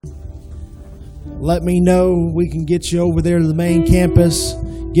let me know. We can get you over there to the main campus,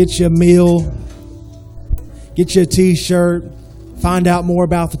 get you a meal, get you a t-shirt, find out more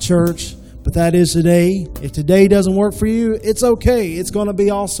about the church. But that is today. If today doesn't work for you, it's okay. It's going to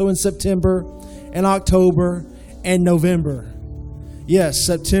be also in September and October and November. Yes,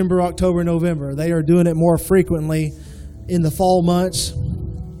 September, October, November. They are doing it more frequently in the fall months.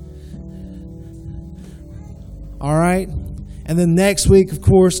 All right. And then next week, of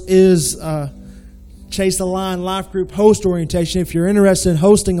course, is Chase the Line Life Group Host Orientation. If you're interested in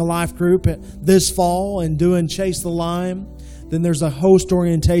hosting a life group this fall and doing Chase the Line, then there's a host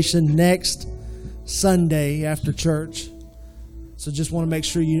orientation next Sunday after church. So just want to make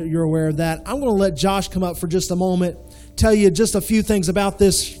sure you're aware of that. I'm going to let Josh come up for just a moment, tell you just a few things about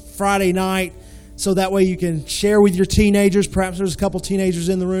this Friday night, so that way you can share with your teenagers. Perhaps there's a couple teenagers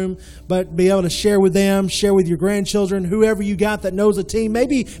in the room, but be able to share with them, share with your grandchildren, whoever you got that knows a teen.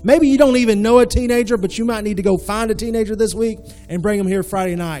 Maybe you don't even know a teenager, but you might need to go find a teenager this week and bring them here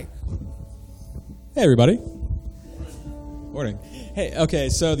Friday night. Hey, everybody. Morning. Hey, okay,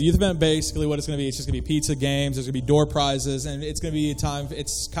 so the youth event, basically what it's going to be, it's just going to be pizza, games, there's going to be door prizes, and it's going to be a time,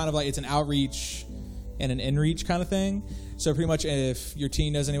 it's kind of like, it's an outreach and an in-reach kind of thing. So pretty much if your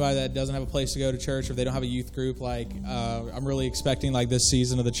teen knows anybody that doesn't have a place to go to church, or if they don't have a youth group, I'm really expecting this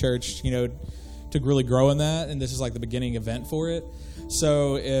season of the church, to really grow in that, and this is the beginning event for it.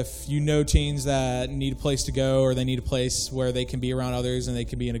 So if you know teens that need a place to go, or they need a place where they can be around others and they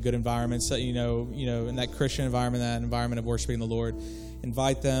can be in a good environment, so in that Christian environment, that environment of worshiping the Lord,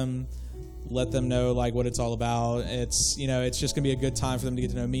 invite them, let them know what it's all about. It's it's just gonna be a good time for them to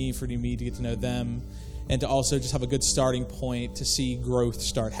get to know me, for me to get to know them, and to also just have a good starting point to see growth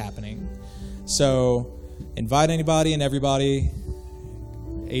start happening. So invite anybody and everybody,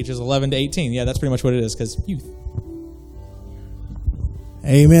 ages 11 to 18. Yeah, that's pretty much what it is, because youth.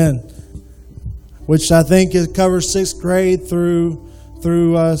 Amen. Which I think it covers 6th grade through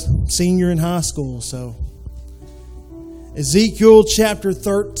senior in high school. So Ezekiel chapter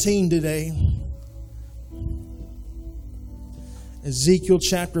 13 today. Ezekiel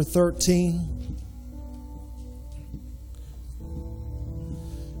chapter 13.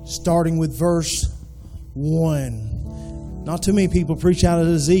 Starting with verse 1. Not too many people preach out of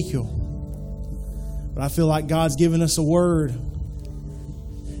Ezekiel, but I feel like God's given us a word.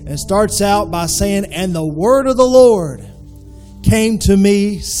 And it starts out by saying, "And the word of the Lord came to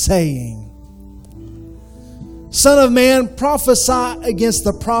me, saying, Son of man, prophesy against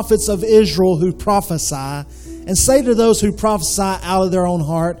the prophets of Israel who prophesy, and say to those who prophesy out of their own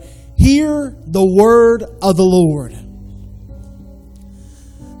heart, Hear the word of the Lord.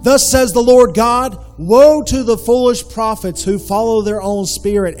 Thus says the Lord God, Woe to the foolish prophets who follow their own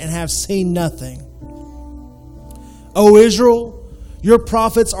spirit and have seen nothing. O Israel, your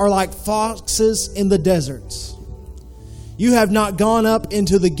prophets are like foxes in the deserts. You have not gone up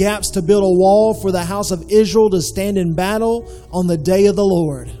into the gaps to build a wall for the house of Israel to stand in battle on the day of the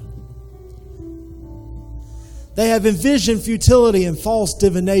Lord. They have envisioned futility and false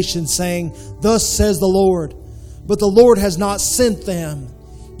divination, saying, Thus says the Lord. But the Lord has not sent them,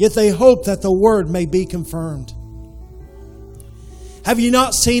 yet they hope that the word may be confirmed. Have you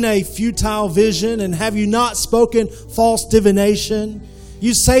not seen a futile vision, and have you not spoken false divination?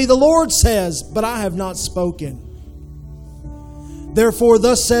 You say, The Lord says, but I have not spoken. Therefore,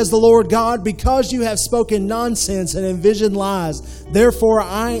 thus says the Lord God, because you have spoken nonsense and envisioned lies, therefore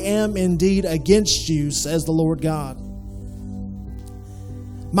I am indeed against you, says the Lord God.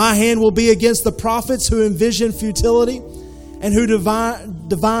 My hand will be against the prophets who envision futility and who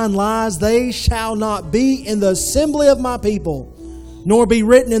divine lies. They shall not be in the assembly of my people, nor be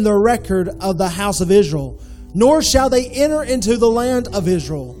written in the record of the house of Israel, nor shall they enter into the land of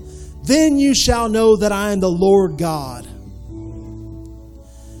Israel. Then you shall know that I am the Lord God.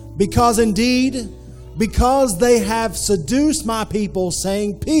 Because they have seduced my people,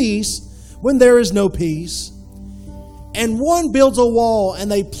 saying peace, when there is no peace. And one builds a wall,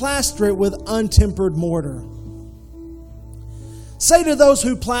 and they plaster it with untempered mortar. Say to those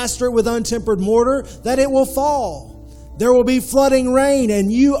who plaster it with untempered mortar that it will fall. There will be flooding rain,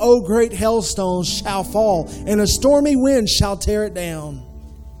 and you, O great hailstones, shall fall, and a stormy wind shall tear it down.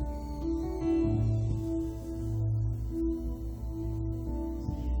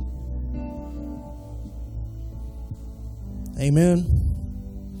 Amen.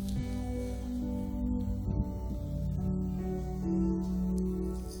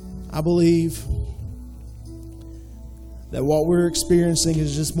 I believe that what we're experiencing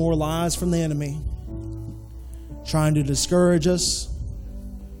is just more lies from the enemy, trying to discourage us,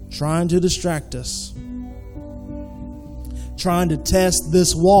 trying to distract us, trying to test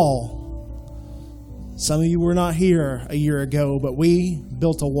this wall Some of you were not here a year ago, but we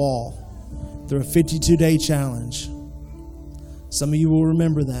built a wall through a 52-day challenge. Some of you will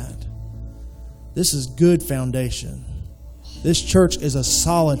remember that. This is good foundation. This church is a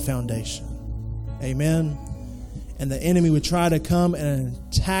solid foundation. Amen. And the enemy would try to come and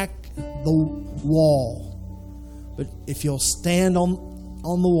attack the wall. But if you'll stand on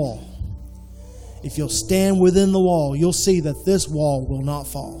the wall, if you'll stand within the wall, you'll see that this wall will not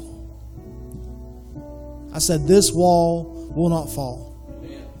fall. I said this wall will not fall.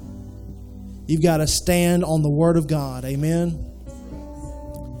 You've got to stand on the Word of God. Amen.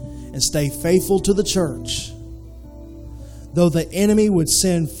 And stay faithful to the church. Though the enemy would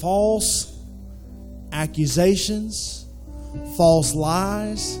send false accusations, false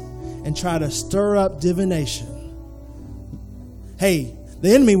lies, and try to stir up divination. Hey,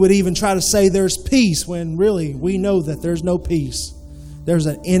 the enemy would even try to say there's peace when really we know that there's no peace. There's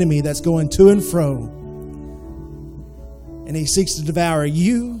an enemy that's going to and fro. And he seeks to devour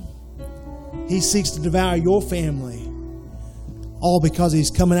you. He seeks to devour your family. All because he's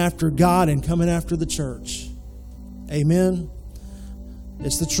coming after God and coming after the church. Amen.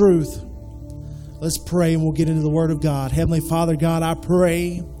 It's the truth. Let's pray and we'll get into the Word of God. Heavenly Father, God, I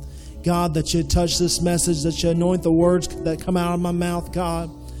pray, God, that you touch this message, that you anoint the words that come out of my mouth, God.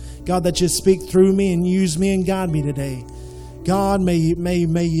 God, that you speak through me and use me and guide me today. God, may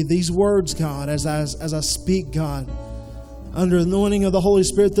you these words, God, as I speak, God, under the anointing of the Holy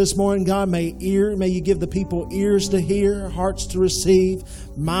Spirit this morning, God, may you give the people ears to hear, hearts to receive,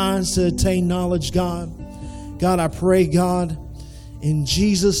 minds to attain knowledge, God. God, I pray, God, in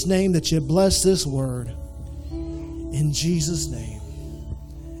Jesus' name that you bless this word. In Jesus' name.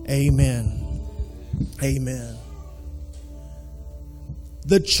 Amen. Amen.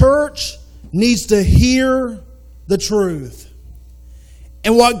 The church needs to hear the truth.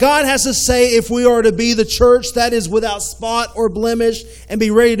 And what God has to say if we are to be the church that is without spot or blemish and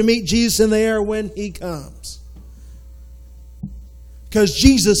be ready to meet Jesus in the air when He comes. Because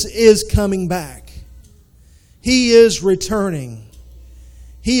Jesus is coming back. He is returning.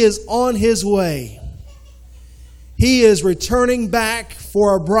 He is on His way. He is returning back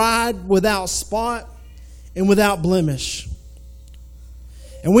for a bride without spot and without blemish.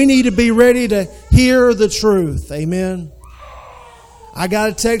 And we need to be ready to hear the truth. Amen. I got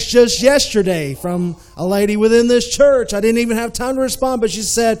a text just yesterday from a lady within this church. I didn't even have time to respond, but she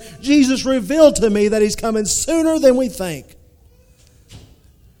said, Jesus revealed to me that He's coming sooner than we think.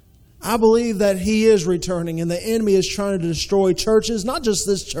 I believe that He is returning and the enemy is trying to destroy churches, not just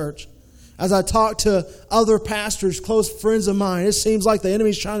this church. As I talk to other pastors, close friends of mine, it seems like the enemy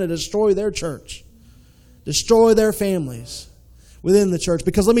is trying to destroy their church, destroy their families within the church.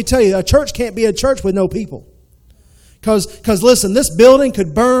 Because let me tell you, a church can't be a church with no people. Because listen, this building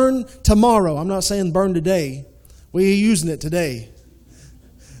could burn tomorrow. I'm not saying burn today. We're using it today.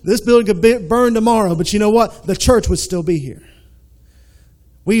 This building could burn tomorrow, but you know what? The church would still be here.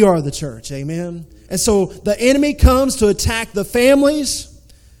 We are the church, amen? And so the enemy comes to attack the families,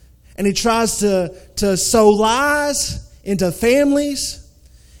 and he tries to sow lies into families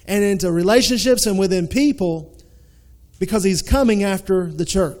and into relationships and within people because he's coming after the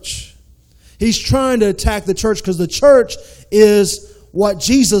church. He's trying to attack the church because the church is what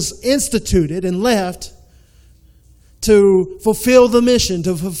Jesus instituted and left to fulfill the mission,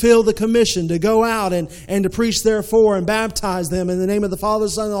 to fulfill the commission, to go out and to preach therefore and baptize them in the name of the Father, the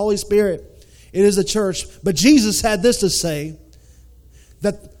Son, and the Holy Spirit. It is a church. But Jesus had this to say,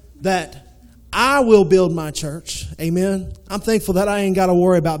 that I will build my church. Amen. I'm thankful that I ain't got to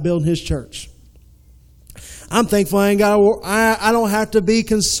worry about building His church. I'm thankful I don't have to be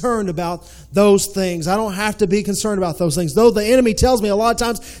concerned about those things. I don't have to be concerned about those things. Though the enemy tells me a lot of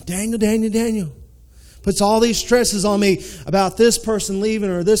times, Daniel, puts all these stresses on me about this person leaving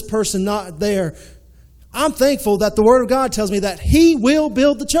or this person not there. I'm thankful that the Word of God tells me that He will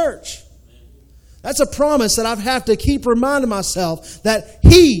build the church. That's a promise that I have to keep reminding myself that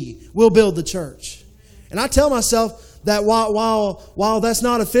He will build the church. And I tell myself that while that's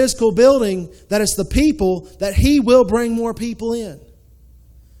not a physical building, that it's the people, that He will bring more people in.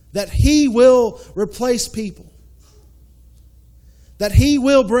 That He will replace people. That He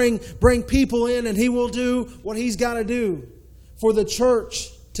will bring people in and He will do what He's got to do for the church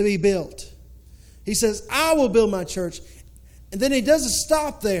to be built. He says, I will build my church. And then He doesn't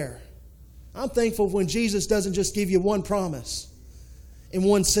stop there. I'm thankful when Jesus doesn't just give you one promise in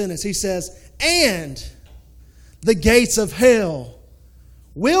one sentence. He says, and the gates of hell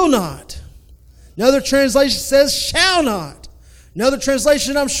will not. Another translation says shall not. Another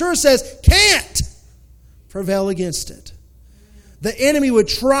translation I'm sure says can't prevail against it. The enemy would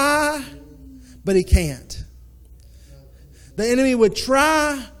try, but he can't. The enemy would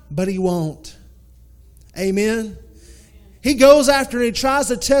try, but he won't. Amen. He goes after and he tries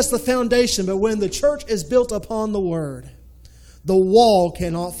to test the foundation, but when the church is built upon the Word, the wall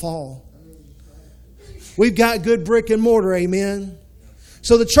cannot fall. We've got good brick and mortar, amen.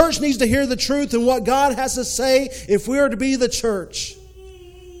 So the church needs to hear the truth and what God has to say if we are to be the church.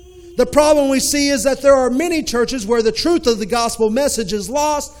 The problem we see is that there are many churches where the truth of the gospel message is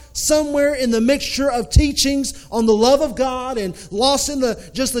lost somewhere in the mixture of teachings on the love of God and lost in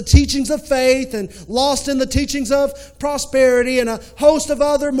just the teachings of faith and lost in the teachings of prosperity and a host of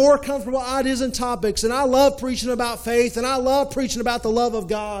other more comfortable ideas and topics. And I love preaching about faith and I love preaching about the love of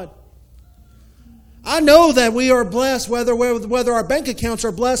God. I know that we are blessed whether our bank accounts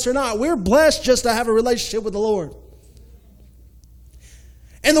are blessed or not. We're blessed just to have a relationship with the Lord.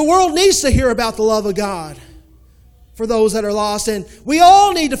 And the world needs to hear about the love of God for those that are lost. And we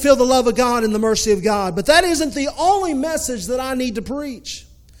all need to feel the love of God and the mercy of God. But that isn't the only message that I need to preach.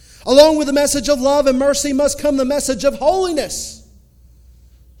 Along with the message of love and mercy must come the message of holiness.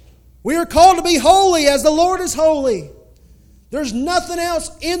 We are called to be holy as the Lord is holy. There's nothing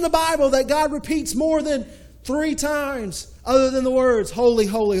else in the Bible that God repeats more than 3 times other than the words, holy,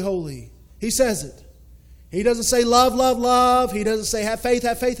 holy, holy. He says it. He doesn't say love, love, love. He doesn't say have faith,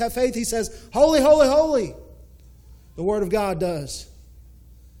 have faith, have faith. He says holy, holy, holy. The Word of God does.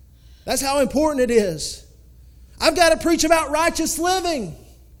 That's how important it is. I've got to preach about righteous living.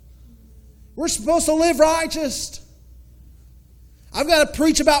 We're supposed to live righteous. I've got to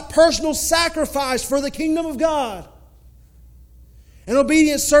preach about personal sacrifice for the kingdom of God. An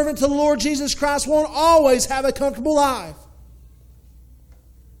obedient servant to the Lord Jesus Christ won't always have a comfortable life.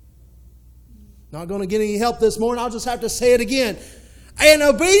 Not going to get any help this morning. I'll just have to say it again. An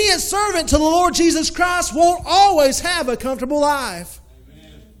obedient servant to the Lord Jesus Christ won't always have a comfortable life.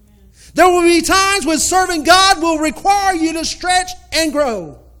 Amen. There will be times when serving God will require you to stretch and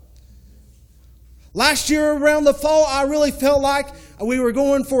grow. Last year around the fall, I really felt like we were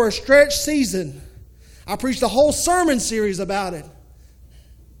going for a stretch season. I preached a whole sermon series about it.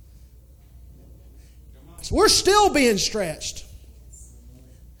 So we're still being stretched.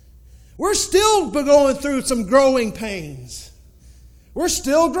 We're still going through some growing pains. We're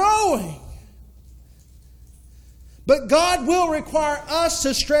still growing. But God will require us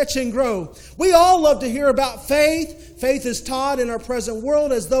to stretch and grow. We all love to hear about faith. Faith is taught in our present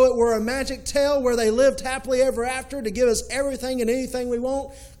world as though it were a magic tale where they lived happily ever after to give us everything and anything we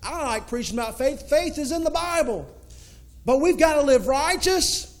want. I like preaching about faith. Faith is in the Bible. But we've got to live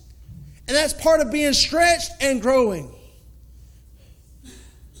righteous, and that's part of being stretched and growing.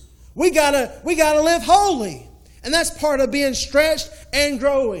 We gotta live holy. And that's part of being stretched and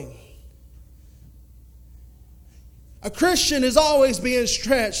growing. A Christian is always being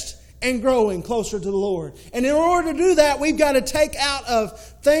stretched and growing closer to the Lord. And in order to do that, we've got to take out of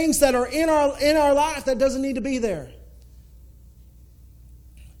things that are in our life that doesn't need to be there.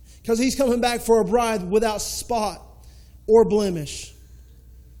 Because He's coming back for a bride without spot or blemish.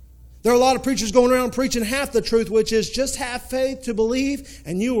 There are a lot of preachers going around preaching half the truth, which is just have faith to believe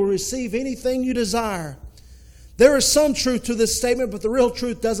and you will receive anything you desire. There is some truth to this statement, but the real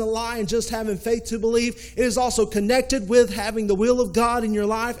truth doesn't lie in just having faith to believe. It is also connected with having the will of God in your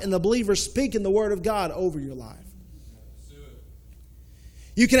life and the believer speaking the Word of God over your life.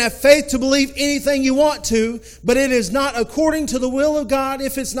 You can have faith to believe anything you want to, but it is not according to the will of God.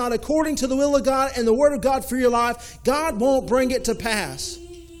 If it's not according to the will of God and the Word of God for your life, God won't bring it to pass.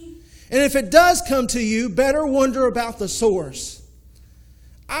 And if it does come to you, better wonder about the source.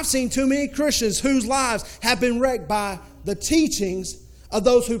 I've seen too many Christians whose lives have been wrecked by the teachings of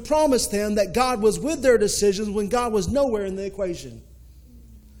those who promised them that God was with their decisions when God was nowhere in the equation.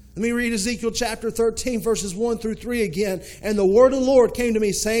 Let me read Ezekiel chapter 13, verses 1 through 3 again. And the word of the Lord came to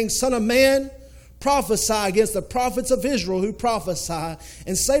me, saying, Son of man, prophesy against the prophets of Israel who prophesy,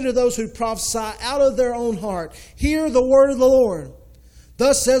 and say to those who prophesy out of their own heart, hear the word of the Lord.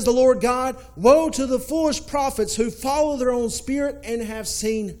 Thus says the Lord God, woe to the foolish prophets who follow their own spirit and have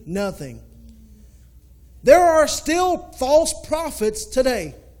seen nothing. There are still false prophets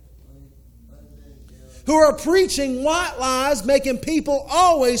today who are preaching white lies, making people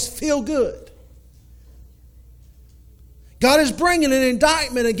always feel good. God is bringing an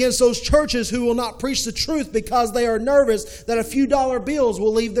indictment against those churches who will not preach the truth because they are nervous that a few dollar bills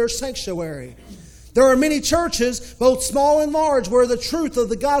will leave their sanctuary. There are many churches, both small and large, where the truth of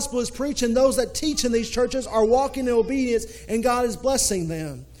the gospel is preached, and those that teach in these churches are walking in obedience, and God is blessing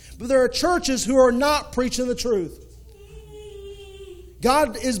them. But there are churches who are not preaching the truth.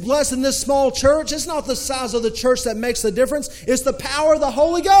 God is blessing this small church. It's not the size of the church that makes the difference. It's the power of the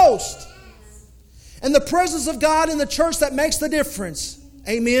Holy Ghost. and the presence of God in the church that makes the difference.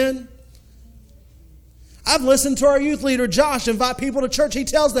 Amen. I've listened to our youth leader, Josh, invite people to church. He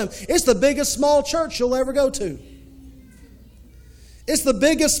tells them, it's the biggest small church you'll ever go to. It's the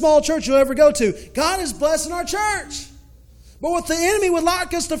biggest small church you'll ever go to. God is blessing our church. But what the enemy would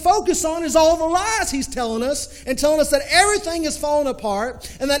like us to focus on is all the lies he's telling us, and telling us that everything is falling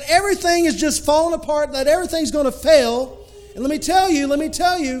apart, and that everything is just falling apart, that everything's going to fail. And let me tell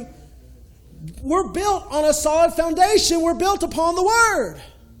you, we're built on a solid foundation. We're built upon the Word.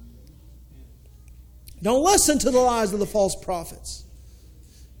 Don't listen to the lies of the false prophets.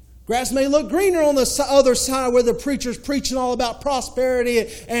 Grass may look greener on the other side where the preacher's preaching all about prosperity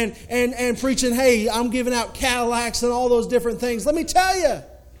and preaching, hey, I'm giving out Cadillacs and all those different things. Let me tell you,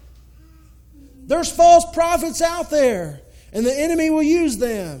 there's false prophets out there, and the enemy will use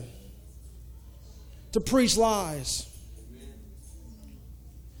them to preach lies.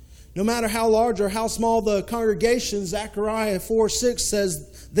 No matter how large or how small the congregation, Zechariah 4:6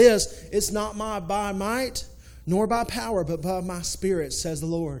 says this, it's not by might nor by power, but by my Spirit, says the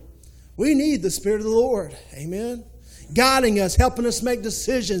Lord. We need the Spirit of the Lord. Amen. Guiding us, helping us make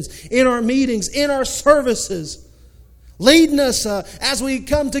decisions in our meetings, in our services. Leading us as we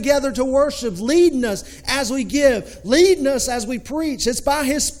come together to worship. Leading us as we give. Leading us as we preach. It's by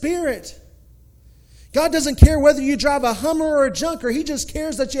His Spirit. God doesn't care whether you drive a Hummer or a Junker. He just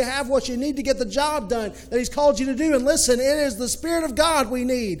cares that you have what you need to get the job done that He's called you to do. And listen, it is the Spirit of God we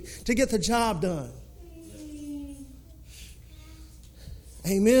need to get the job done.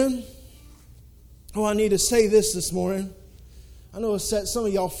 Amen. Oh, I need to say this morning. I know it set some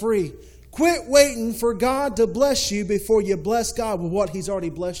of y'all free. Quit waiting for God to bless you before you bless God with what He's already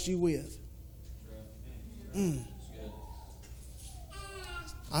blessed you with.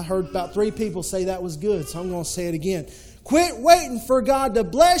 I heard about 3 people say that was good, so I'm going to say it again. Quit waiting for God to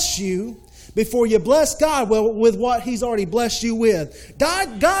bless you before you bless God with what He's already blessed you with.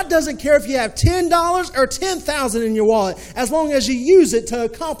 God doesn't care if you have $10 or $10,000 in your wallet, as long as you use it to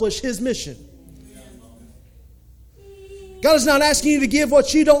accomplish His mission. God is not asking you to give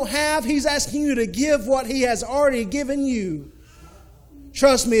what you don't have. He's asking you to give what He has already given you.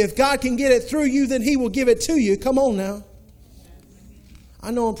 Trust me, if God can get it through you, then He will give it to you. Come on now. I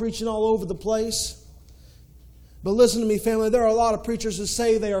know I'm preaching all over the place. But listen to me, family. There are a lot of preachers who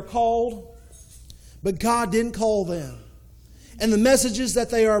say they are called, but God didn't call them. And the messages that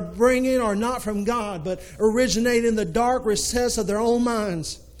they are bringing are not from God, but originate in the dark recess of their own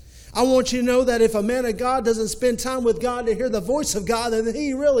minds. I want you to know that if a man of God doesn't spend time with God to hear the voice of God, then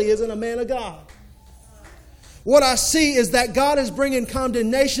he really isn't a man of God. What I see is that God is bringing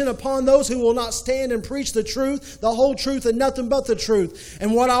condemnation upon those who will not stand and preach the truth, the whole truth, and nothing but the truth.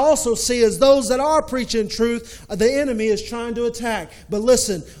 And what I also see is those that are preaching truth, the enemy is trying to attack. But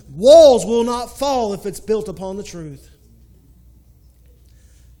listen, walls will not fall if it's built upon the truth.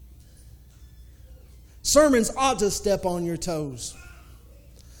 Sermons ought to step on your toes.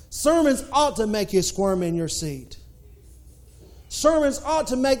 Sermons ought to make you squirm in your seat. Sermons ought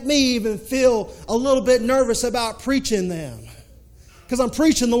to make me even feel a little bit nervous about preaching them. Because I'm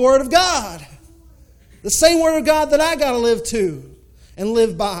preaching the Word of God. The same Word of God that I got to live to and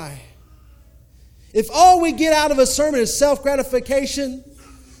live by. If all we get out of a sermon is self-gratification,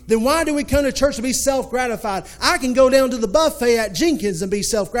 then why do we come to church to be self-gratified? I can go down to the buffet at Jenkins and be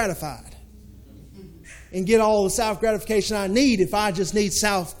self-gratified. And get all the self-gratification I need if I just need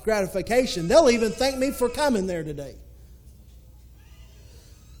self-gratification. They'll even thank me for coming there today.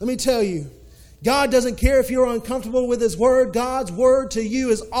 Let me tell you, God doesn't care if you're uncomfortable with His Word. God's Word to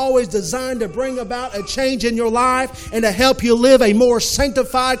you is always designed to bring about a change in your life and to help you live a more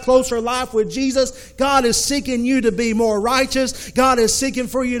sanctified, closer life with Jesus. God is seeking you to be more righteous. God is seeking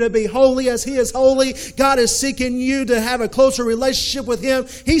for you to be holy as He is holy. God is seeking you to have a closer relationship with Him.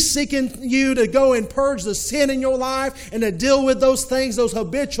 He's seeking you to go and purge the sin in your life and to deal with those things, those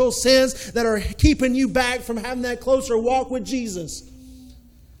habitual sins that are keeping you back from having that closer walk with Jesus.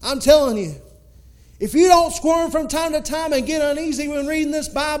 I'm telling you, if you don't squirm from time to time and get uneasy when reading this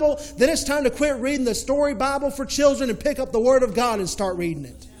Bible, then it's time to quit reading the story Bible for children and pick up the Word of God and start reading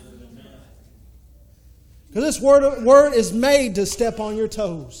it. Because this word is made to step on your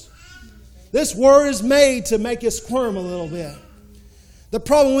toes. This Word is made to make you squirm a little bit. The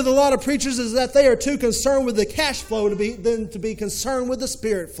problem with a lot of preachers is that they are too concerned with the cash flow than to be concerned with the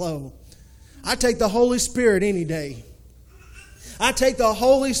Spirit flow. I take the Holy Spirit any day. I take the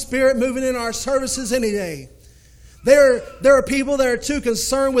Holy Spirit moving in our services any day. There are people that are too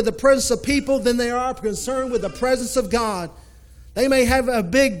concerned with the presence of people than they are concerned with the presence of God. They may have a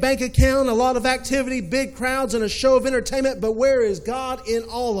big bank account, a lot of activity, big crowds, and a show of entertainment, but where is God in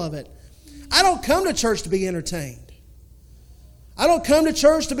all of it? I don't come to church to be entertained. I don't come to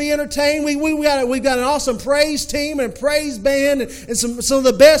church to be entertained. We've got an awesome praise team and praise band and some of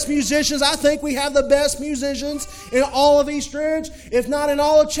the best musicians. I think we have the best musicians in all of East Ridge, if not in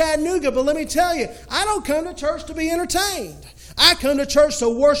all of Chattanooga. But let me tell you, I don't come to church to be entertained. I come to church to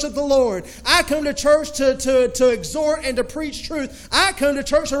worship the Lord. I come to church to exhort and to preach truth. I come to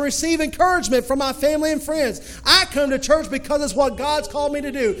church to receive encouragement from my family and friends. I come to church because it's what God's called me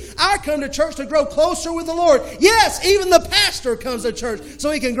to do. I come to church to grow closer with the Lord. Yes, even the pastor comes to church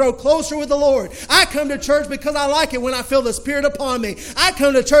so he can grow closer with the Lord. I come to church because I like it when I feel the Spirit upon me. I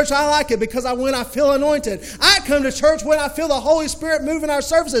come to church, I like it because when I feel anointed. I come to church when I feel the Holy Spirit move in our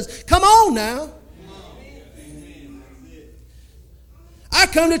services. Come on now. I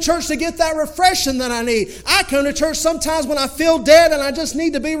come to church to get that refreshing that I need. I come to church sometimes when I feel dead and I just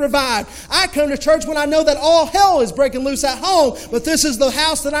need to be revived. I come to church when I know that all hell is breaking loose at home, but this is the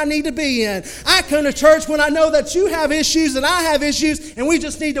house that I need to be in. I come to church when I know that you have issues and I have issues, and we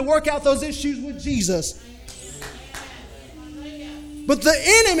just need to work out those issues with Jesus. But the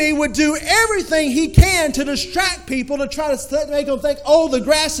enemy would do everything he can to distract people, to try to make them think, oh, the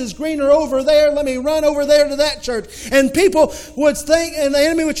grass is greener over there. Let me run over there to that church. And people would think, and the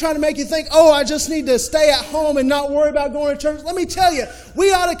enemy would try to make you think, oh, I just need to stay at home and not worry about going to church. Let me tell you,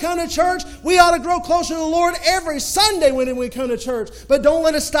 we ought to come to church. We ought to grow closer to the Lord every Sunday when we come to church. But don't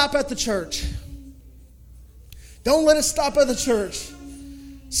let it stop at the church. Don't let it stop at the church.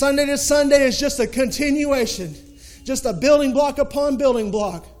 Sunday to Sunday is just a continuation. Just a building block upon building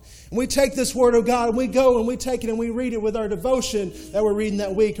block. And we take this Word of God and we go and we take it and we read it with our devotion that we're reading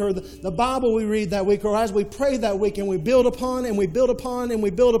that week, or the Bible we read that week, or as we pray that week, and we build upon and we build upon and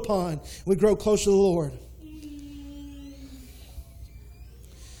we build upon. We grow closer to the Lord.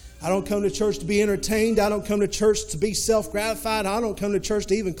 I don't come to church to be entertained. I don't come to church to be self-gratified. I don't come to church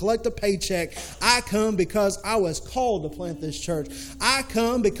to even collect a paycheck. I come because I was called to plant this church. I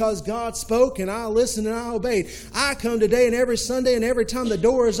come because God spoke and I listened and I obeyed. I come today and every Sunday and every time the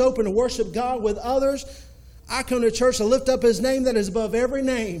door is open to worship God with others. I come to church to lift up His name that is above every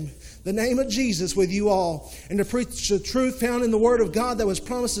name, the name of Jesus, with you all, and to preach the truth found in the Word of God that was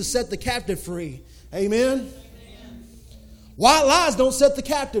promised to set the captive free. Amen. White lies don't set the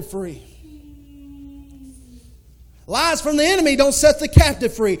captive free. Lies from the enemy don't set the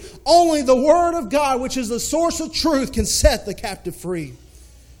captive free. Only the Word of God, which is the source of truth, can set the captive free.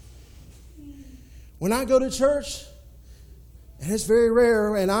 When I go to church, and it's very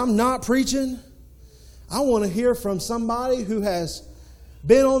rare, and I'm not preaching, I want to hear from somebody who has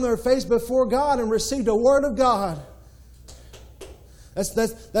been on their face before God and received a Word of God.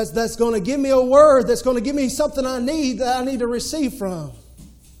 That's going to give me a word. That's going to give me something I need that I need to receive from.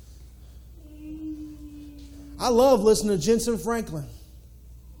 I love listening to Jensen Franklin.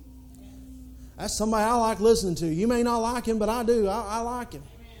 That's somebody I like listening to. You may not like him, but I do. I like him.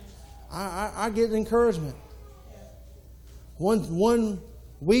 I get encouragement. One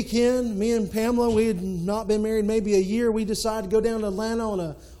weekend, me and Pamela, we had not been married maybe a year. We decided to go down to Atlanta on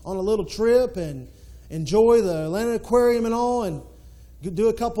a little trip and enjoy the Atlanta Aquarium and all, and do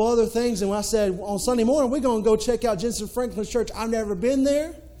a couple other things. And I said, on Sunday morning, we're going to go check out Jensen Franklin's church. I've never been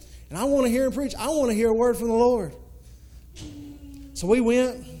there, and I want to hear him preach. I want to hear a word from the Lord. So we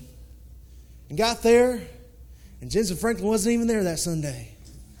went and got there, and Jensen Franklin wasn't even there that Sunday.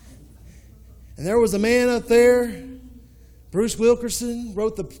 And there was a man up there, Bruce Wilkerson,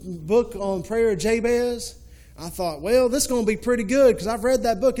 wrote the book on Prayer of Jabez. I thought, well, this is going to be pretty good because I've read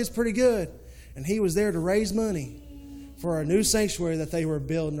that book. It's pretty good. And he was there to raise money for a new sanctuary that they were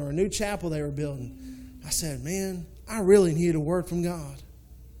building, or a new chapel they were building. I said, man, I really need a word from God.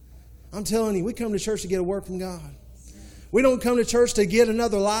 I'm telling you, we come to church to get a word from God. We don't come to church to get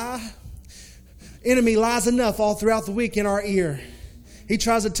another lie. Enemy lies enough all throughout the week in our ear. He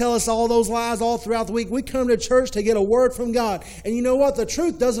tries to tell us all those lies all throughout the week. We come to church to get a word from God. And you know what? The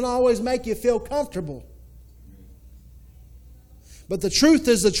truth doesn't always make you feel comfortable. But the truth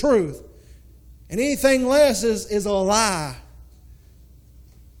is the truth. And anything less is a lie.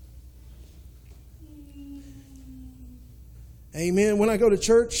 Amen. When I go to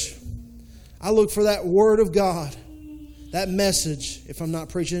church, I look for that Word of God, that message, if I'm not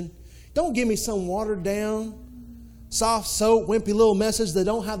preaching. Don't give me some watered down, soft soap, wimpy little message that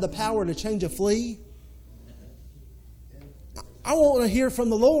don't have the power to change a flea. I want to hear from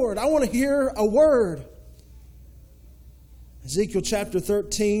the Lord. I want to hear a word. Ezekiel chapter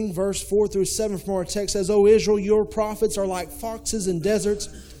 13, verse 4 through 7 from our text says, O Israel, your prophets are like foxes in deserts.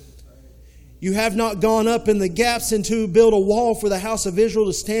 You have not gone up in the gaps and to build a wall for the house of Israel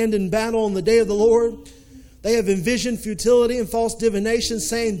to stand in battle on the day of the Lord. They have envisioned futility and false divination,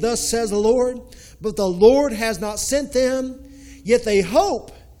 saying, Thus says the Lord. But the Lord has not sent them, yet they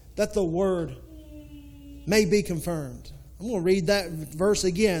hope that the word may be confirmed. I'm going to read that verse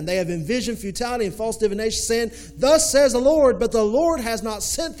again. They have envisioned futility and false divination, saying, Thus says the Lord, but the Lord has not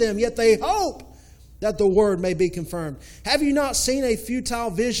sent them, yet they hope that the word may be confirmed. Have you not seen a futile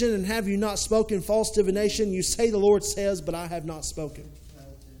vision, and have you not spoken false divination? You say the Lord says, but I have not spoken.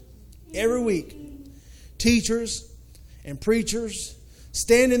 Every week, teachers and preachers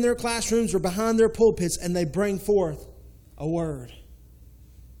stand in their classrooms or behind their pulpits, and they bring forth a word.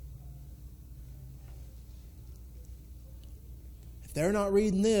 If they're not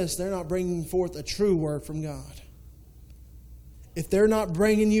reading this, they're not bringing forth a true word from God. If they're not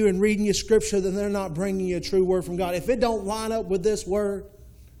bringing you and reading you Scripture, then they're not bringing you a true word from God. If it don't line up with this word,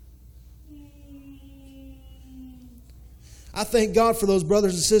 I thank God for those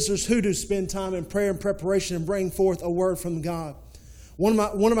brothers and sisters who do spend time in prayer and preparation and bring forth a word from God. One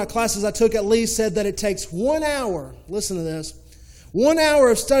of my classes I took at Lies said that it takes 1 hour, listen to this, 1 hour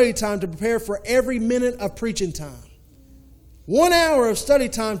of study time to prepare for every minute of preaching time. 1 hour of study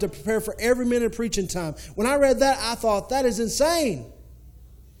time to prepare for every minute of preaching time. When I read that, I thought, that is insane.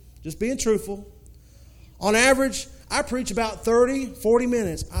 Just being truthful. On average, I preach about 30, 40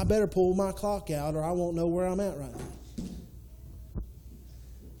 minutes. I better pull my clock out or I won't know where I'm at right now.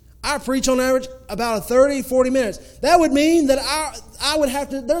 I preach on average about 30, 40 minutes. That would mean that I would have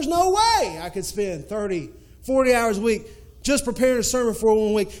to, there's no way I could spend 30, 40 hours a week just preparing a sermon for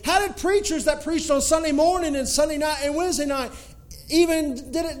 1 week. How did preachers that preached on Sunday morning and Sunday night and Wednesday night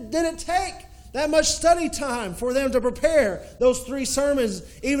even did it take that much study time for them to prepare those 3 sermons,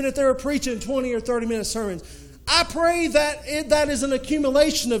 even if they were preaching 20 or 30 minute sermons? I pray that that is an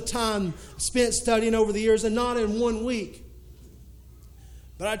accumulation of time spent studying over the years and not in 1 week.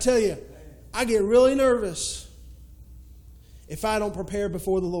 But I tell you, I get really nervous if I don't prepare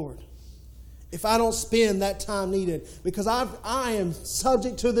before the Lord. If I don't spend that time needed, because I am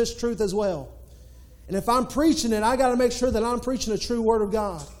subject to this truth as well. And if I'm preaching it, I got to make sure that I'm preaching a true word of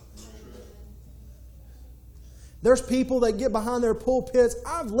God. There's people that get behind their pulpits.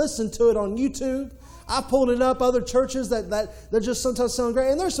 I've listened to it on YouTube. I've pulled it up, other churches that they're just sometimes sound great.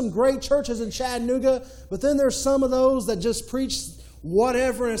 And there's some great churches in Chattanooga, but then there's some of those that just preach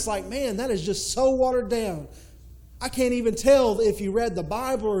whatever, and it's like, man, that is just so watered down. I can't even tell if you read the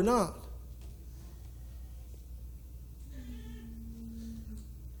Bible or not.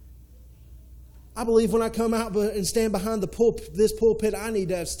 I believe when I come out and stand behind this pulpit, I need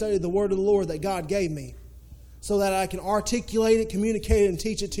to have studied the word of the Lord that God gave me so that I can articulate it, communicate it, and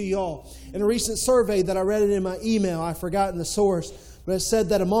teach it to you all. In a recent survey that I read it in my email, I've forgotten the source, but it said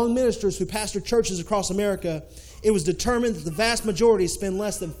that among ministers who pastor churches across America, it was determined that the vast majority spend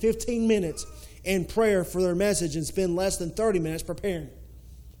less than 15 minutes in prayer for their message and spend less than 30 minutes preparing.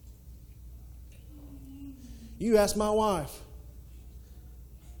 You ask my wife.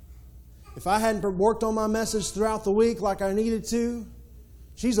 If I hadn't worked on my message throughout the week like I needed to,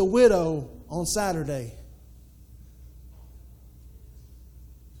 she's a widow on Saturday.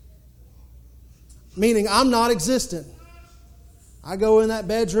 Meaning I'm not existent. I go in that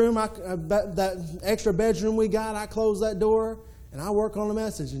bedroom, that extra bedroom we got, I close that door, and I work on the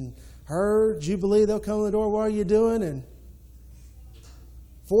message. And her, Jubilee, they'll come to the door, what are you doing? And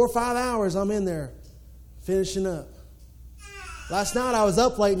 4 or 5 hours I'm in there finishing up. Last night I was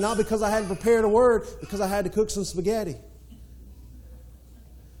up late, not because I hadn't prepared a word, because I had to cook some spaghetti.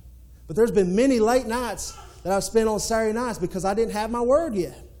 But there's been many late nights that I've spent on Saturday nights because I didn't have my word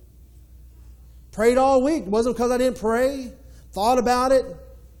yet. Prayed all week. It wasn't because I didn't pray. Thought about it.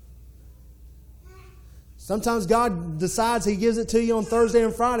 Sometimes God decides He gives it to you on Thursday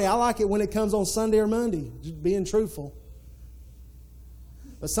and Friday. I like it when it comes on Sunday or Monday, just being truthful.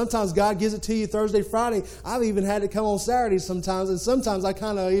 But sometimes God gives it to you Thursday, Friday. I've even had it come on Saturday sometimes, and sometimes I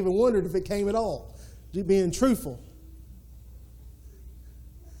kind of even wondered if it came at all, just being truthful.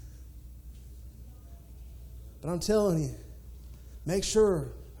 But I'm telling you, make sure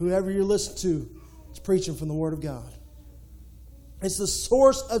whoever you listen to is preaching from the Word of God. It's the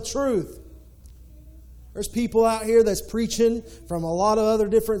source of truth. There's people out here that's preaching from a lot of other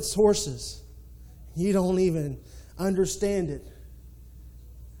different sources. You don't even understand it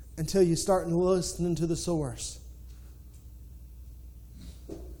until you start listening to the source.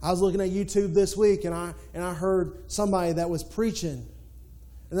 I was looking at YouTube this week and I heard somebody that was preaching.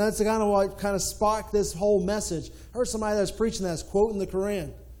 And that's kind of what kind of sparked this whole message. I heard somebody that was preaching that's quoting the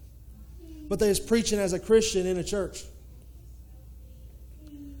Quran. But they was preaching as a Christian in a church.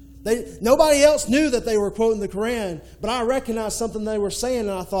 Nobody else knew that they were quoting the Quran, but I recognized something they were saying, and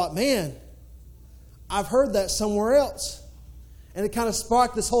I thought, man, I've heard that somewhere else. And it kind of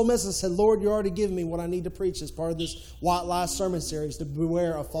sparked this whole message. I said, Lord, you already given me what I need to preach as part of this White Lies sermon series, to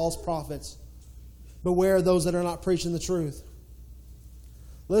beware of false prophets. Beware of those that are not preaching the truth.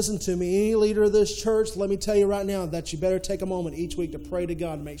 Listen to me, any leader of this church, let me tell you right now that you better take a moment each week to pray to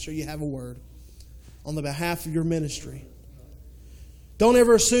God and make sure you have a word on the behalf of your ministry. Don't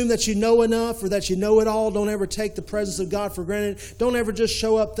ever assume that you know enough or that you know it all. Don't ever take the presence of God for granted. Don't ever just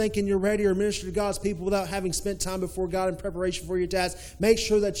show up thinking you're ready or minister to God's people without having spent time before God in preparation for your task. Make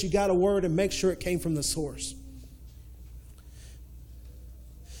sure that you got a word and make sure it came from the source.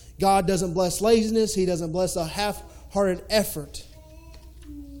 God doesn't bless laziness. He doesn't bless a half-hearted effort.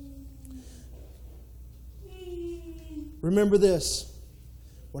 Remember this.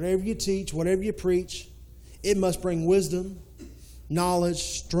 Whatever you teach, whatever you preach, it must bring wisdom, knowledge,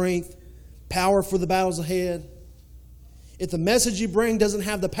 strength, power for the battles ahead. If the message you bring doesn't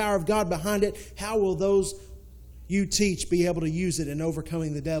have the power of God behind it, how will those you teach be able to use it in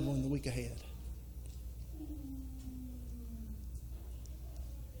overcoming the devil in the week ahead?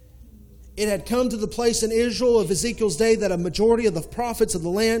 It had come to the place in Israel of Ezekiel's day that a majority of the prophets of the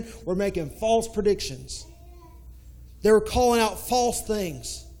land were making false predictions. They were calling out false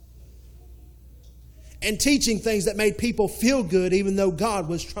things and teaching things that made people feel good, even though God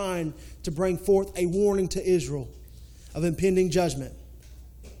was trying to bring forth a warning to Israel of impending judgment.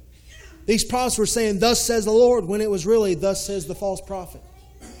 These prophets were saying, "Thus says the Lord," when it was really, "Thus says the false prophet."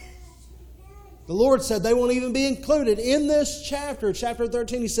 The Lord said they won't even be included in this chapter, chapter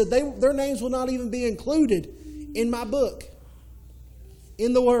 13. He said their names will not even be included in my book,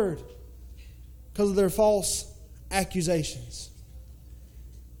 in the Word, because of their false accusations.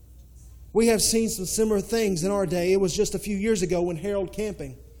 We have seen some similar things in our day. It was just a few years ago when Harold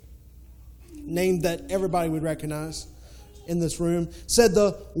Camping, name that everybody would recognize in this room, said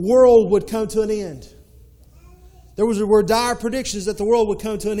the world would come to an end. There were dire predictions that the world would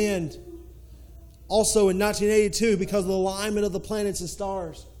come to an end. Also in 1982, because of the alignment of the planets and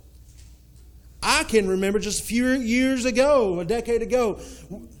stars. I can remember just a few years ago, a decade ago,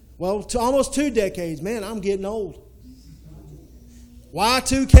 well, almost 2 decades. Man, I'm getting old.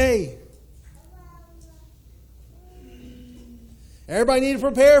 Y2K. Everybody need to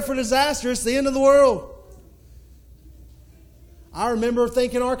prepare for disaster. It's the end of the world. I remember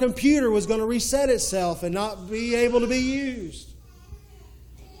thinking our computer was going to reset itself and not be able to be used.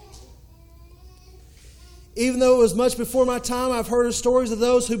 Even though it was much before my time, I've heard of stories of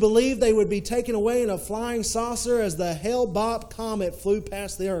those who believed they would be taken away in a flying saucer as the Hale-Bopp comet flew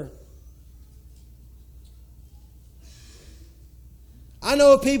past the earth. I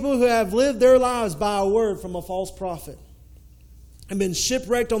know of people who have lived their lives by a word from a false prophet and been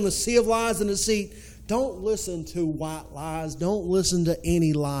shipwrecked on the sea of lies and deceit. Don't listen to white lies. Don't listen to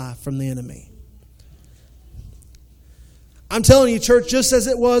any lie from the enemy. I'm telling you, church, just as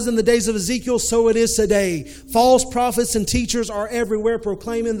it was in the days of Ezekiel, so it is today. False prophets and teachers are everywhere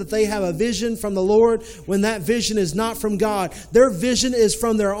proclaiming that they have a vision from the Lord when that vision is not from God. Their vision is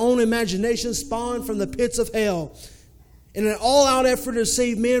from their own imagination, spawned from the pits of hell, in an all-out effort to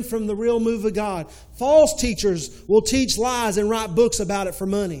deceive men from the real move of God. False teachers will teach lies and write books about it for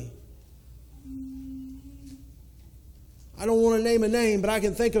money. I don't want to name a name, but I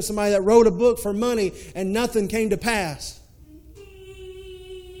can think of somebody that wrote a book for money and nothing came to pass.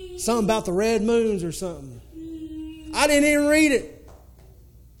 Something about the red moons or something. I didn't even read it.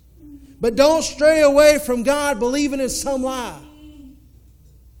 But don't stray away from God believing in some lie.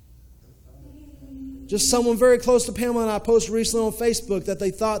 Just someone very close to Pamela and I posted recently on Facebook that they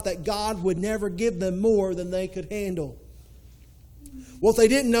thought that God would never give them more than they could handle. What they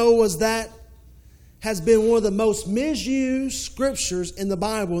didn't know was that has been one of the most misused scriptures in the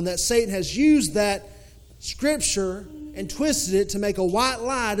Bible, and that Satan has used that scripture and twisted it to make a white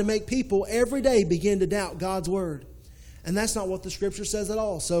lie to make people every day begin to doubt God's word. And that's not what the scripture says at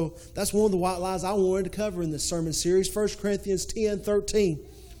all. So that's one of the white lies I wanted to cover in this sermon series. 1 Corinthians 10:13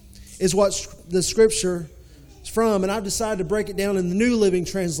 is what the scripture is from. And I've decided to break it down in the New Living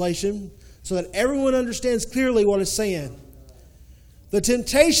Translation so that everyone understands clearly what it's saying. The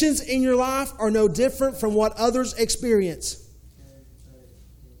temptations in your life are no different from what others experience.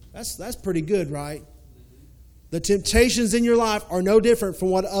 That's pretty good, right? The temptations in your life are no different from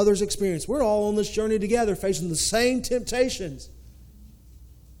what others experience. We're all on this journey together, facing the same temptations.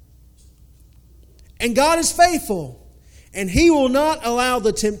 And God is faithful, and He will not allow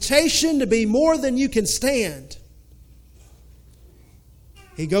the temptation to be more than you can stand.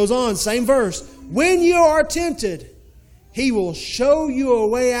 He goes on, same verse. When you are tempted, He will show you a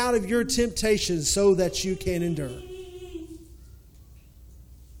way out of your temptation so that you can endure.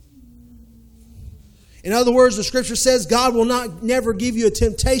 In other words, the Scripture says God will never give you a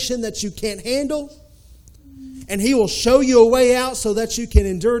temptation that you can't handle. And He will show you a way out so that you can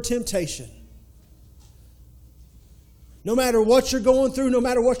endure temptation. No matter what you're going through, no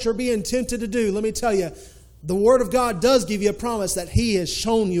matter what you're being tempted to do, let me tell you, the Word of God does give you a promise that He has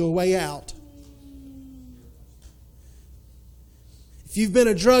shown you a way out. If you've been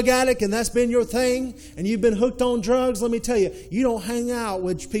a drug addict and that's been your thing, and you've been hooked on drugs, let me tell you, you don't hang out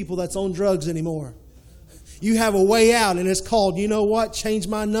with people that's on drugs anymore. You have a way out, and it's called, you know what, change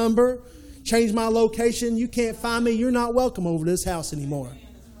my number, change my location. You can't find me. You're not welcome over to this house anymore.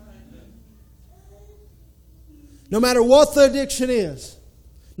 No matter what the addiction is,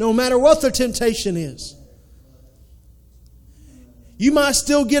 no matter what the temptation is, you might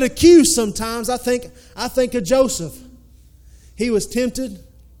still get accused sometimes. I think of Joseph. He was tempted.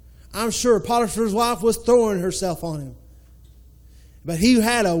 I'm sure Potiphar's wife was throwing herself on him. But he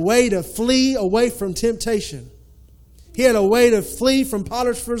had a way to flee away from temptation. He had a way to flee from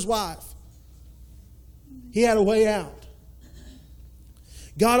Potiphar's wife. He had a way out.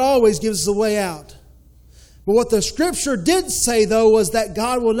 God always gives us a way out. But what the Scripture did say, though, was that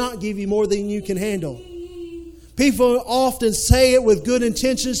God will not give you more than you can handle. People often say it with good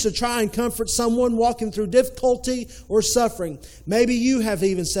intentions to try and comfort someone walking through difficulty or suffering. Maybe you have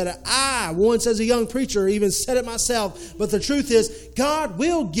even said it. I, once as a young preacher, even said it myself. But the truth is, God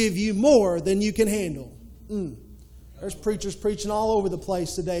will give you more than you can handle. There's preachers preaching all over the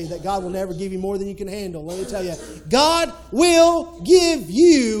place today that God will never give you more than you can handle. Let me tell you, God will give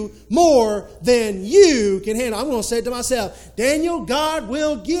you more than you can handle. I'm going to say it to myself. Daniel, God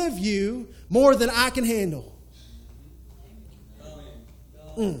will give you more than I can handle.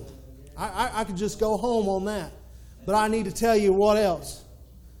 I could just go home on that. But I need to tell you what else.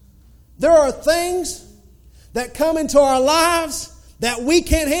 There are things that come into our lives that we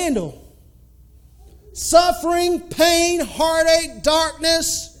can't handle. Suffering, pain, heartache,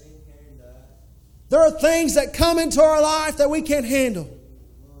 darkness. There are things that come into our life that we can't handle.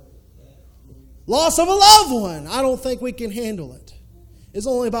 Loss of a loved one. I don't think we can handle it. It's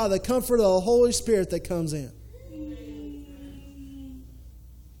only by the comfort of the Holy Spirit that comes in.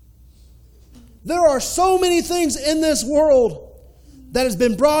 There are so many things in this world that has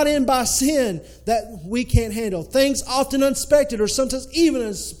been brought in by sin that we can't handle. Things often unexpected or sometimes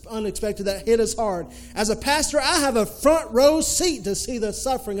even unexpected that hit us hard. As a pastor, I have a front row seat to see the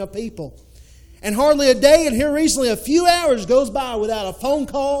suffering of people. And hardly a day, and here recently a few hours goes by without a phone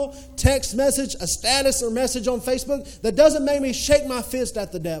call, text message, a status or message on Facebook that doesn't make me shake my fist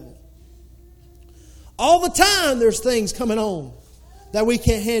at the devil. All the time there's things coming on that we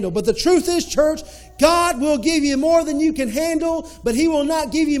can't handle. But the truth is, church, God will give you more than you can handle, but He will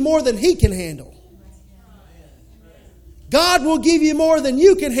not give you more than He can handle. God will give you more than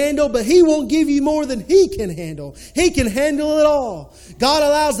you can handle, but He won't give you more than He can handle. He can handle it all. God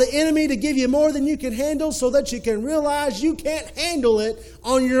allows the enemy to give you more than you can handle so that you can realize you can't handle it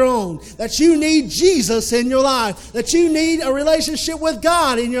on your own. That you need Jesus in your life. That you need a relationship with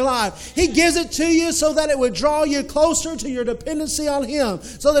God in your life. He gives it to you so that it would draw you closer to your dependency on Him.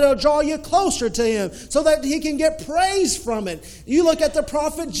 So that it'll draw you closer to Him. So that He can get praise from it. You look at the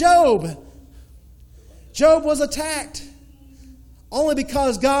prophet Job. Job was attacked. Only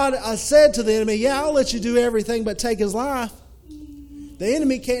because God said to the enemy, yeah, I'll let you do everything but take his life. The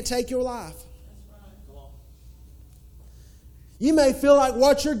enemy can't take your life. You may feel like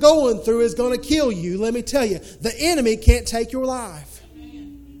what you're going through is going to kill you. Let me tell you, the enemy can't take your life.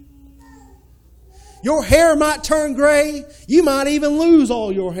 Your hair might turn gray. You might even lose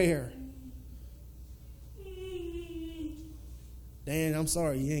all your hair. Dan, I'm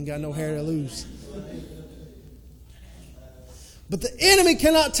sorry, you ain't got no hair to lose. But the enemy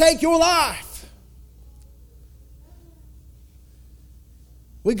cannot take your life.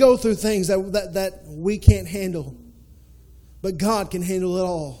 We go through things that we can't handle. But God can handle it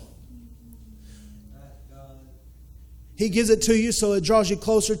all. He gives it to you so it draws you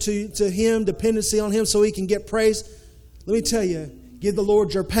closer to Him, dependency on Him so He can get praise. Let me tell you, give the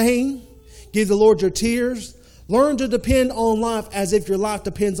Lord your pain. Give the Lord your tears. Learn to depend on life as if your life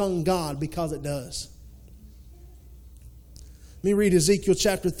depends on God, because it does. Let me read Ezekiel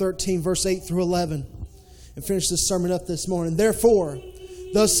chapter 13, verse 8 through 11, and finish this sermon up this morning. Therefore,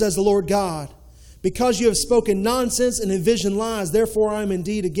 thus says the Lord God, because you have spoken nonsense and envisioned lies, therefore I am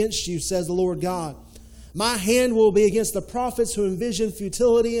indeed against you, says the Lord God. My hand will be against the prophets who envision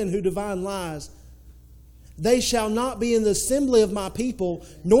futility and who divine lies. They shall not be in the assembly of my people,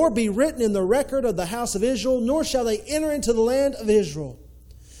 nor be written in the record of the house of Israel, nor shall they enter into the land of Israel.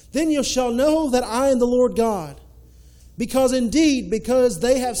 Then you shall know that I am the Lord God. Because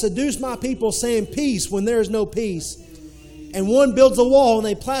they have seduced my people, saying peace when there is no peace. And one builds a wall, and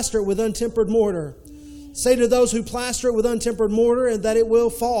they plaster it with untempered mortar. Say to those who plaster it with untempered mortar, and that it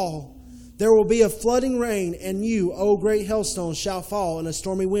will fall. There will be a flooding rain, and you, O great hailstones, shall fall, and a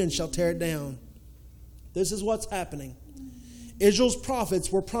stormy wind shall tear it down. This is what's happening. Israel's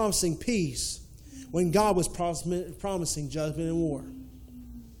prophets were promising peace when God was promising judgment and war.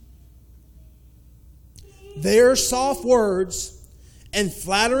 Their soft words and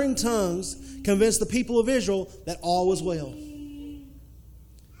flattering tongues convinced the people of Israel that all was well.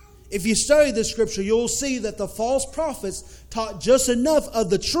 If you study the scripture, you'll see that the false prophets taught just enough of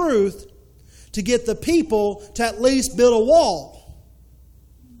the truth to get the people to at least build a wall.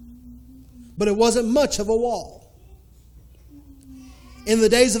 But it wasn't much of a wall. In the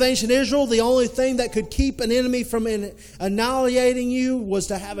days of ancient Israel, the only thing that could keep an enemy from annihilating you was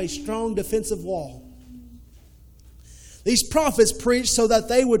to have a strong defensive wall. These prophets preached so that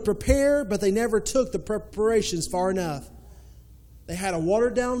they would prepare, but they never took the preparations far enough. They had a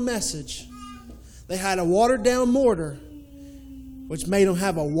watered-down message. They had a watered-down mortar, which made them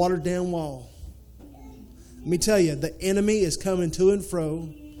have a watered-down wall. Let me tell you, the enemy is coming to and fro,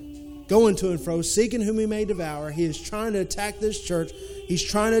 going to and fro, seeking whom he may devour. He is trying to attack this church. He's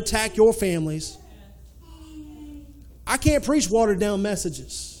trying to attack your families. I can't preach watered-down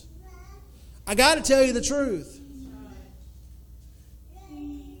messages. I got to tell you the truth.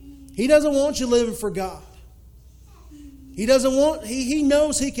 He doesn't want you living for God. He doesn't want, he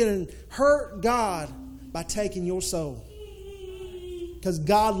knows he can hurt God by taking your soul. Because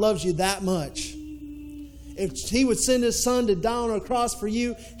God loves you that much. If he would send his son to die on a cross for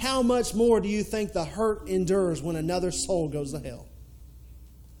you, how much more do you think the hurt endures when another soul goes to hell?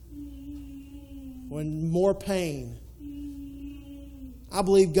 When more pain. I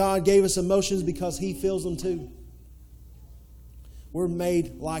believe God gave us emotions because he feels them too. We're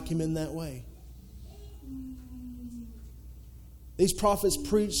made like him in that way. These prophets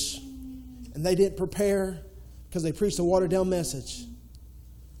preached and they didn't prepare because they preached a watered down message.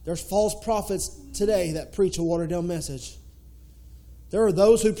 There's false prophets today that preach a watered down message. There are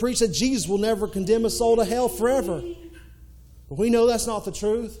those who preach that Jesus will never condemn a soul to hell forever. But we know that's not the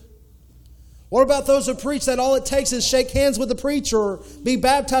truth. What about those who preach that all it takes is shake hands with the preacher or be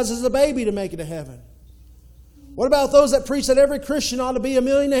baptized as a baby to make it to heaven? What about those that preach that every Christian ought to be a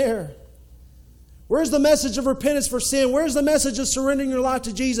millionaire? Where's the message of repentance for sin? Where's the message of surrendering your life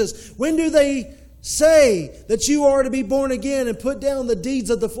to Jesus? When do they say that you are to be born again and put down the deeds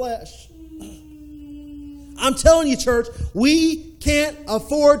of the flesh? I'm telling you, church, we can't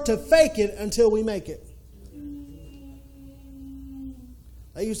afford to fake it until we make it.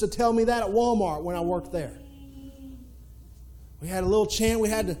 They used to tell me that at Walmart when I worked there. We had a little chant we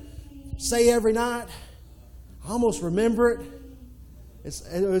had to say every night. I almost remember it.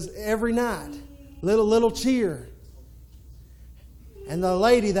 It was every night. Little cheer. And the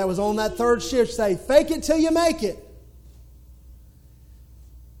lady that was on that third shift say, fake it till you make it.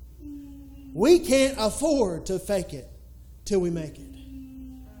 We can't afford to fake it till we make it.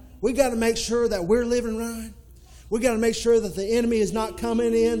 We got to make sure that we're living right. We got to make sure that the enemy is not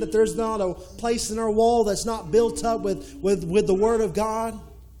coming in, that there's not a place in our wall that's not built up with the Word of God.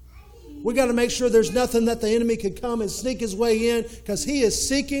 We got to make sure there's nothing that the enemy could come and sneak his way in, because he is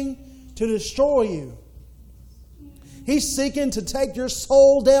seeking to destroy you. He's seeking to take your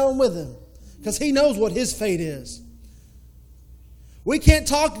soul down with him, because he knows what his fate is. We can't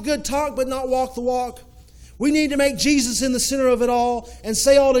talk a good talk but not walk the walk. We need to make Jesus in the center of it all and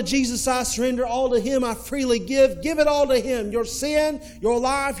say, all to Jesus I surrender, all to him I freely give. Give it all to him. Your sin, your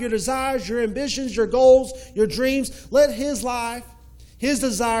life, your desires, your ambitions, your goals, your dreams. Let his life, his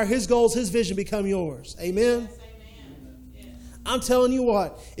desire, his goals, his vision become yours. Amen? Yes, amen. Yes. I'm telling you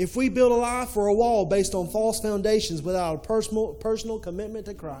what, if we build a life or a wall based on false foundations without a personal commitment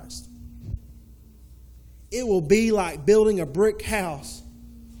to Christ, it will be like building a brick house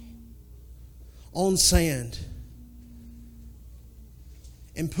on sand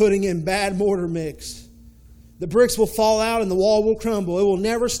and putting in bad mortar mix. The bricks will fall out and the wall will crumble. It will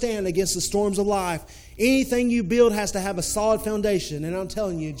never stand against the storms of life. Anything you build has to have a solid foundation. And I'm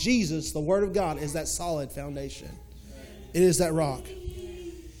telling you, Jesus, the Word of God, is that solid foundation. It is that rock.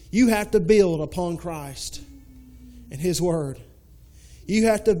 You have to build upon Christ and His Word. You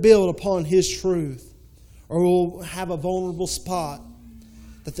have to build upon His truth, or we'll have a vulnerable spot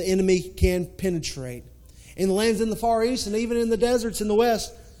that the enemy can penetrate. In the lands in the Far East and even in the deserts in the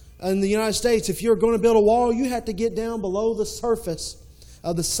West, in the United States, if you're going to build a wall, you have to get down below the surface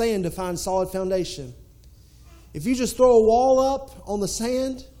of the sand to find solid foundation. If you just throw a wall up on the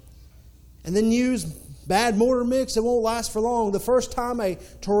sand and then use Bad mortar mix, it won't last for long. The first time a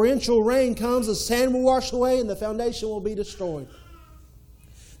torrential rain comes, the sand will wash away and the foundation will be destroyed.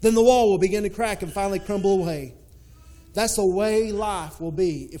 Then the wall will begin to crack and finally crumble away. That's the way life will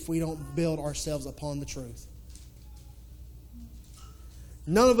be if we don't build ourselves upon the truth.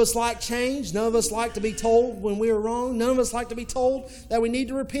 None of us like change. None of us like to be told when we are wrong. None of us like to be told that we need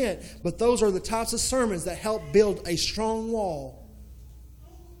to repent. But those are the types of sermons that help build a strong wall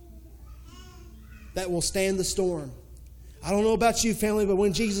that will stand the storm. I don't know about you, family, but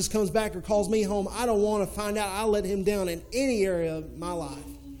when Jesus comes back or calls me home, I don't want to find out I let him down in any area of my life.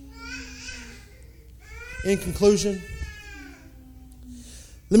 In conclusion,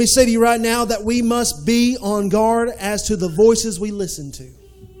 let me say to you right now that we must be on guard as to the voices we listen to.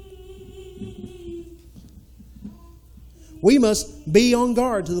 We must be on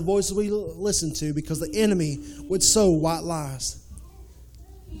guard to the voices we listen to because the enemy would sow white lies.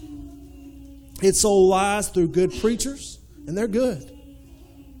 It sows lies through good preachers, and they're good.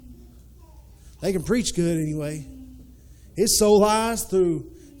 They can preach good anyway. It sows lies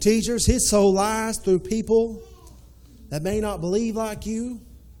through teachers. It sows lies through people that may not believe like you.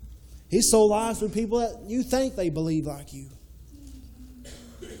 He sold lies through people that you think they believe like you.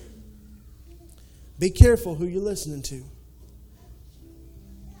 Be careful who you're listening to.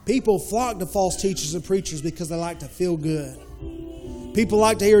 People flock to false teachers and preachers because they like to feel good. People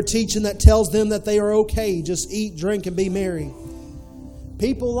like to hear teaching that tells them that they are okay. Just eat, drink, and be merry.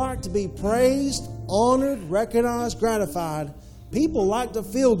 People like to be praised, honored, recognized, gratified. People like to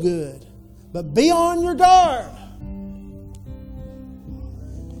feel good. But be on your guard.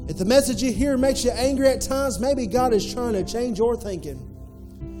 If the message you hear makes you angry at times, maybe God is trying to change your thinking.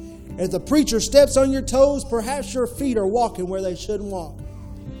 If the preacher steps on your toes, perhaps your feet are walking where they shouldn't walk.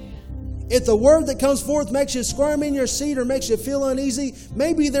 If the word that comes forth makes you squirm in your seat or makes you feel uneasy,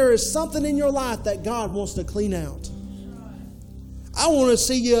 maybe there is something in your life that God wants to clean out. I want to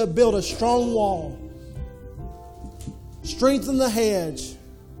see you build a strong wall, strengthen the hedge,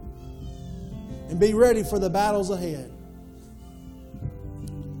 and be ready for the battles ahead.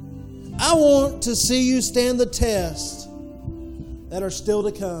 I want to see you stand the test that are still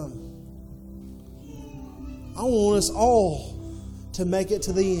to come. I want us all to make it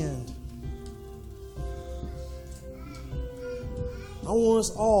to the end. I want us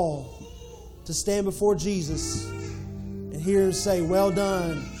all to stand before Jesus and hear him say, "Well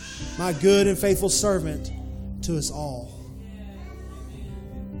done, my good and faithful servant," to us all.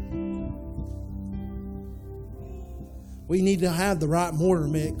 We need to have the right mortar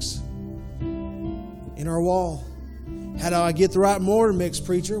mix in our wall. How do I get the right mortar mix,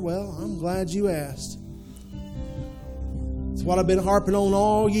 preacher? Well, I'm glad you asked. It's what I've been harping on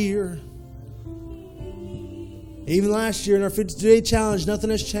all year. Even last year in our 52-day challenge, nothing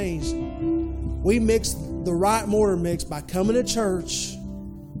has changed. We mix the right mortar mix by coming to church,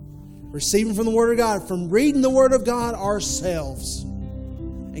 receiving from the Word of God, from reading the Word of God ourselves,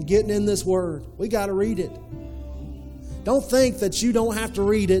 and getting in this Word. We got to read it. Don't think that you don't have to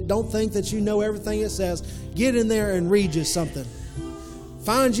read it. Don't think that you know everything it says. Get in there and read you something.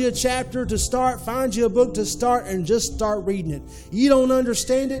 Find you a chapter to start. Find you a book to start and just start reading it. You don't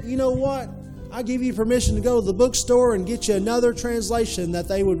understand it? You know what? I give you permission to go to the bookstore and get you another translation that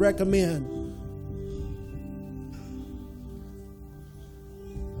they would recommend.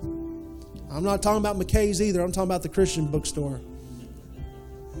 I'm not talking about McKay's either. I'm talking about the Christian bookstore.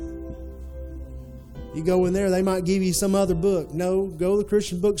 You go in there, they might give you some other book. No, go to the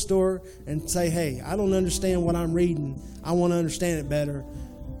Christian bookstore and say, "Hey, I don't understand what I'm reading. I want to understand it better."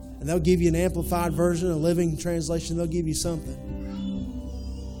 And they'll give you an amplified version, a living translation. They'll give you something.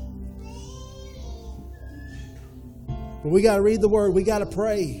 But we got to read the Word. We got to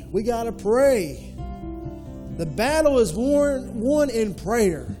pray. We got to pray. The battle is won in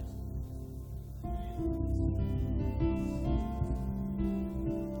prayer.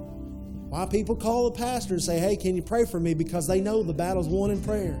 Why people call the pastor and say, "Hey, can you pray for me?" Because they know the battle's won in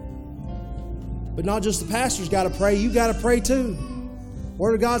prayer. But not just the pastor's got to pray. You got to pray too.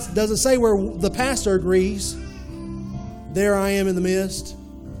 Word of God doesn't say where the pastor agrees, "There I am in the midst."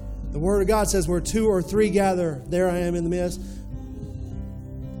 The Word of God says where 2 or 3 gather, there I am in the midst.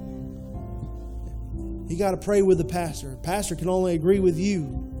 You got to pray with the pastor. The pastor can only agree with you.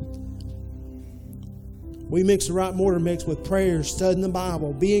 We mix the right mortar mix with prayer, studying the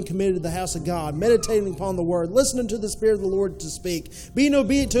Bible, being committed to the house of God, meditating upon the Word, listening to the Spirit of the Lord to speak, being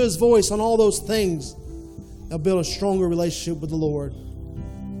obedient to His voice on all those things. They'll build a stronger relationship with the Lord.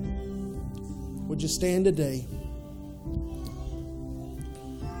 Would you stand today?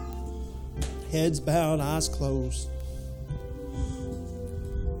 Heads bowed, eyes closed.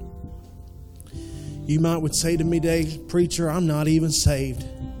 You might would say to me today, preacher, I'm not even saved.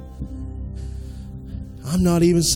 I'm not even